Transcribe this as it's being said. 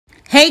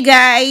Hey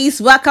guys,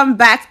 welcome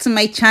back to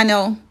my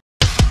channel.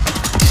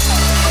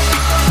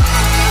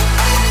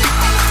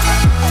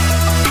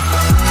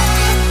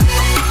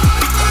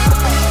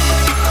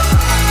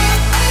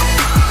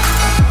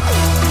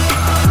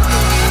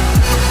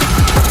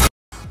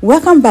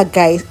 Welcome back,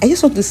 guys. I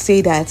just want to say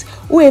that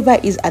whoever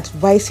is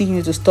advising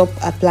you to stop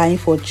applying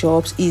for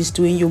jobs is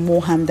doing you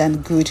more harm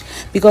than good,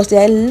 because there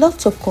are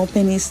lots of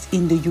companies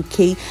in the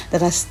UK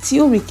that are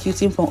still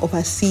recruiting from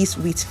overseas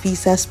with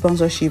visa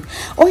sponsorship.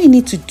 All you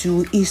need to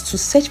do is to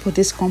search for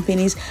these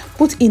companies,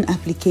 put in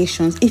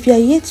applications. If you are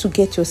yet to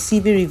get your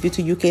CV reviewed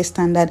to UK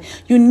standard,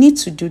 you need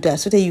to do that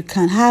so that you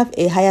can have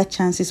a higher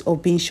chances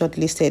of being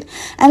shortlisted.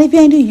 And if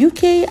you're in the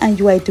UK and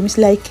you are a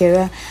domiciliary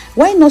carer,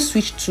 why not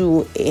switch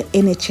to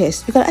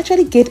NHS? You can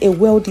actually get a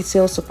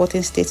well-detailed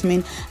supporting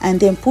statement and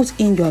then put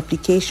in your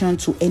application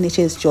to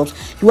NHS jobs.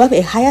 You have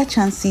a higher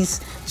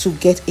chances to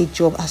get a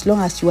job as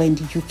long as you are in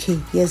the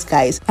UK. Yes,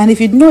 guys. And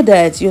if you know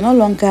that you're no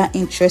longer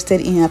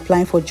interested in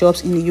applying for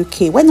jobs in the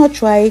UK, why not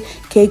try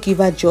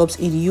caregiver jobs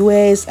in the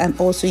US and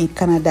also in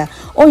Canada?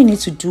 All you need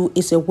to do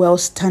is a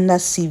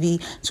well-standard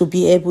CV to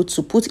be able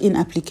to put in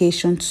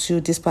application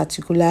to these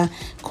particular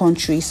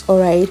countries. All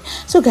right.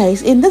 So,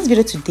 guys, in this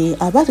video today,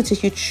 I'm about to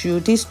take you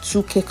through these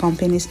two care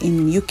companies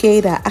in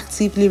UK that are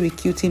actively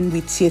recruiting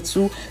with tier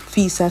 2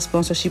 visa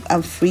sponsorship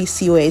and free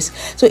COS.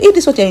 So if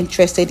this is what you're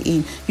interested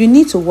in, you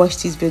need to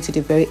watch this video to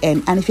the very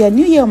end. And if you are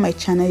new here on my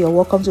channel, you're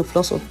welcome to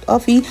Floss of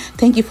Offie.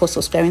 Thank you for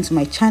subscribing to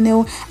my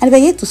channel. And if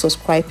you're yet to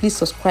subscribe, please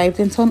subscribe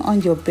and turn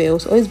on your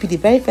bells. Always be the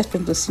very first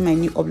person to see my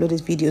new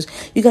uploaded videos.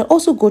 You can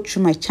also go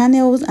through my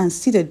channels and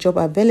see the job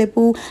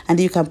available, and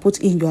then you can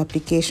put in your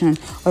application.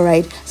 All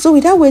right, so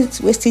without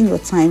wasting your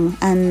time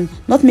and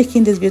not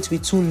making this video to be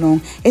too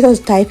long, let us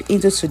dive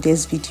into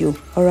today's video.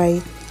 All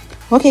right.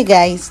 Okay,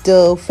 guys,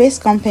 the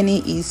first company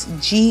is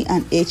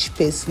G&H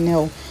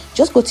Personnel.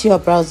 Just go to your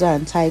browser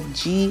and type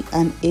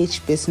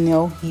G&H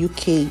Personnel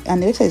UK,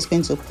 and the website is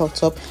going to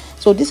pop up.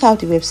 So this is how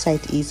the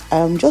website is.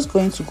 I'm just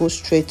going to go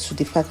straight to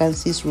the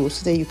vacancies row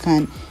so that you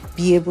can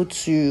be able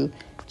to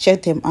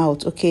check them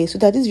out. Okay, so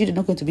that this video is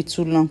not going to be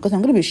too long, because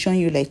I'm going to be showing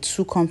you like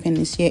two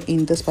companies here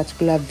in this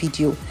particular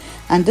video.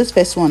 And this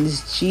first one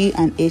is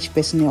G&H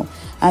Personnel.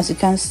 As you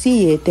can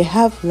see here, they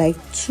have like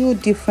two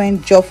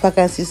different job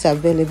vacancies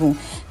available.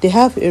 They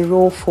have a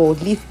role for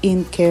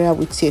live-in carer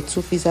with tier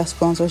 2 visa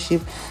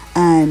sponsorship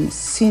and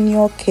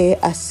senior care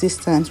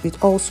assistant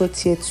with also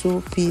tier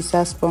 2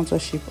 visa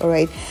sponsorship. All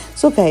right,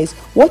 so guys,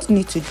 what you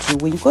need to do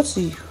when you go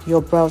to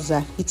your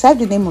browser, you type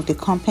the name of the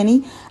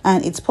company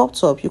and it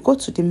pops up. You go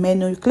to the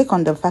menu, you click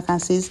on the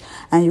vacancies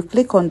and you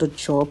click on the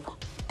job,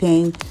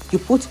 then you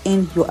put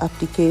in your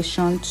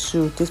application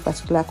to this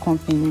particular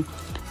company.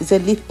 It's a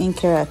live-in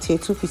carer tier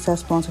 2 visa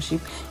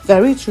sponsorship. You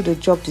can read through the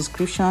job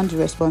description, the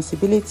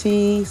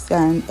responsibilities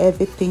and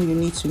everything you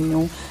need to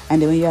know,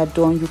 and then when you are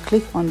done, you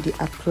click on the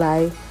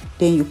apply,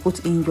 then you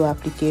put in your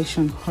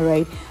application. All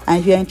right,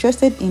 and if you're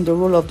interested in the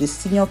role of the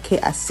senior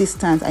care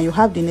assistant and you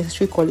have the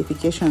necessary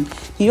qualification,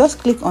 you just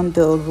click on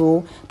the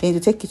role, then it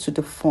will take you to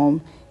the form,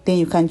 then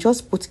you can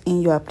just put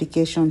in your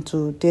application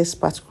to this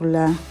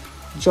particular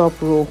job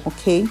role.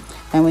 Okay,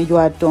 and when you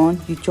are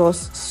done, you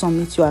just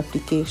submit your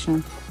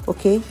application.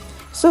 Okay,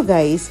 so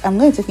guys, I'm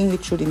going to take you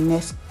through the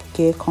next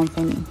care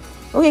company.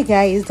 Okay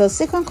guys, the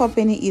second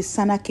company is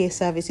Sana Care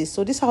Services.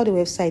 So this is how the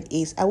website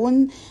is. I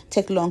won't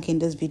take long in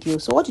this video.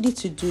 So what you need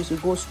to do is you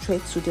go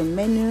straight to the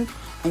menu and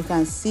you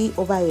can see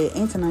over here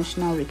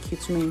international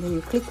recruitment. Then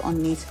you click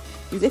on it.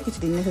 You take it to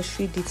the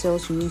necessary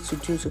details you need to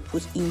do to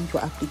put in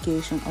your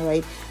application. All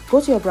right,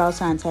 go to your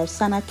browser and type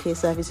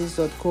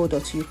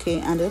sanacareservices.co.uk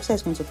and the website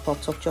is going to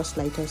pop up just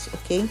like this.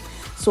 Okay,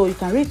 so you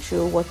can read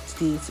through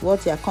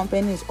what their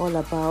company is all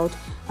about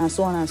and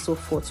so on and so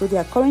forth. So they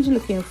are currently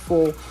looking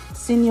for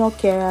senior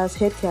carers,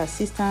 healthcare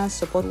assistants,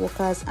 support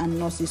workers and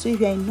nurses. So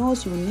if you're a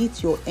nurse, you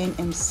need your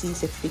NMC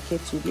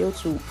certificate to be able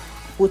to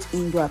put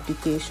in your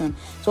application.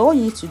 So all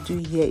you need to do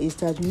here is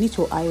that you need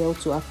your IL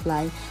to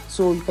apply.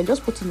 So you can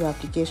just put in your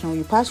application. When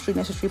you pass through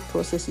necessary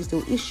processes,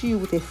 they'll issue you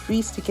with a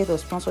free ticket of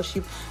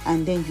sponsorship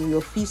and then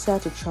your visa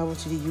to travel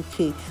to the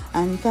UK.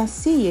 And you can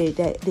see here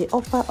that they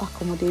offer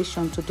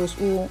accommodation to those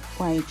who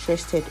are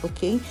interested.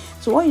 Okay,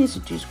 so all you need to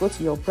do is go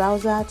to your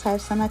browser,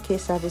 type Sana Care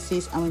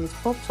Services, and when it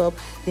pops up,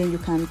 then you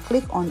can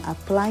click on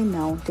apply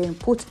now, then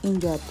put in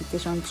your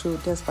application to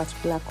this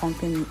particular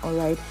company. All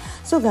right,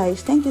 so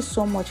guys, thank you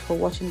so much for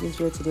watching this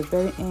video to the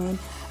very end,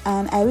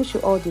 and I wish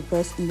you all the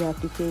best in your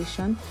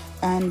application,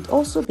 and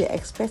also be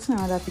expecting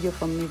another video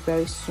from me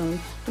very soon.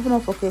 Do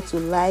not forget to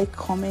like,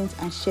 comment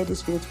and share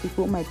this video to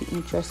people who might be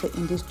interested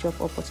in these job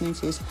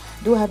opportunities.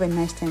 Do have a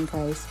nice time,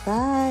 guys.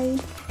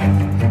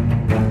 Bye.